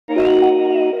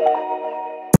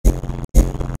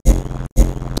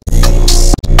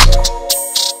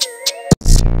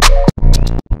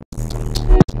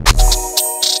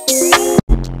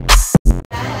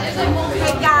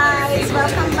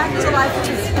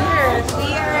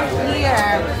we are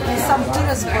here in St.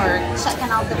 Petersburg,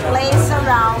 checking out the place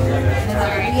around.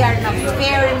 We are in a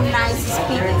very nice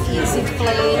speakeasy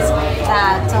place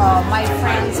that my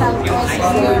friends have us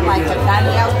here, like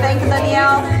Danielle. Thank you,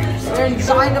 Danielle. We're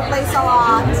enjoying the place a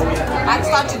lot. I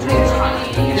start to drink.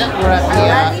 Yeah,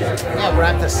 we're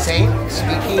at the Saint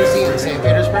Speakeasy in St.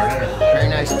 Petersburg. Very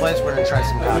nice place. We're gonna try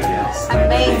some cocktails.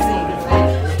 Amazing.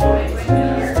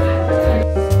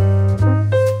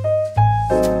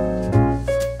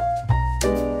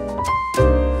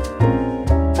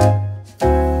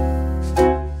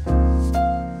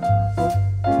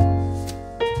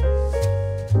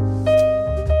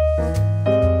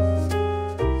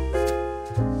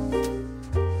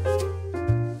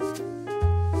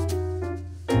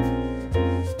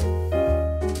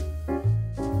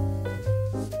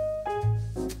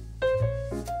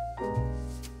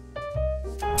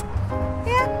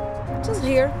 Just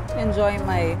here enjoying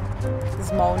my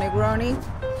small Negroni.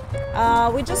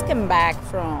 We just came back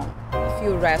from a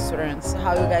few restaurants.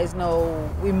 How you guys know,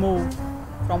 we moved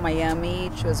from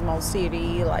Miami to a small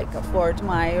city like Fort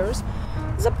Myers.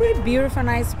 It's a pretty beautiful,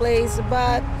 nice place,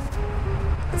 but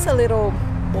it's a little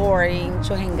boring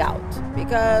to hang out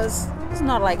because it's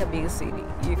not like a big city.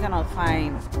 You cannot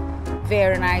find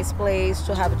very nice place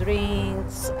to have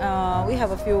drinks. We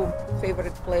have a few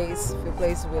favorite places, few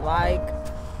places we like.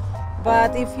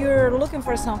 But if you're looking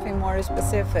for something more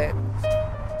specific,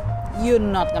 you're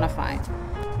not gonna find.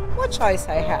 What choice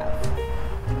I have?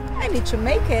 I need to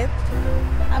make it.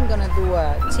 I'm gonna do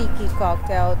a tiki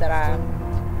cocktail that I'm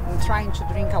trying to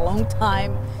drink a long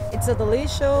time. It's a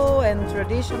delicious and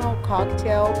traditional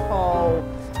cocktail called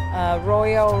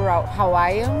Royal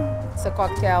Hawaiian. It's a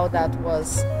cocktail that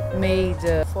was made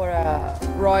for a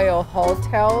royal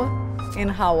hotel in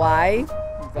Hawaii.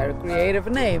 Very creative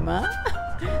name, huh?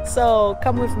 So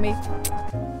come with me.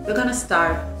 We're gonna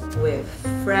start with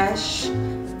fresh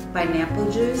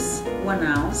pineapple juice, 1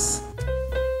 ounce,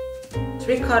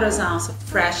 3/4 ounce of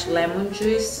fresh lemon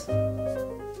juice,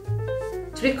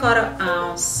 3/4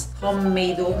 ounce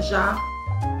homemade orgeat,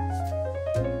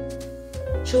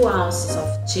 2 ounces of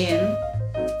gin.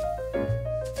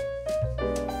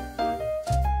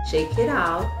 Shake it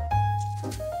out.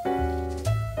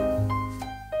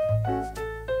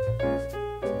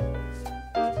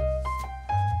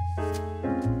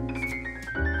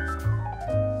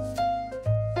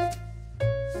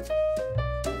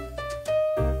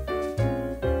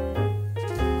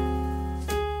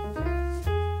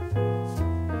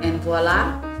 And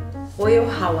voila, Royal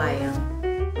Hawaiian.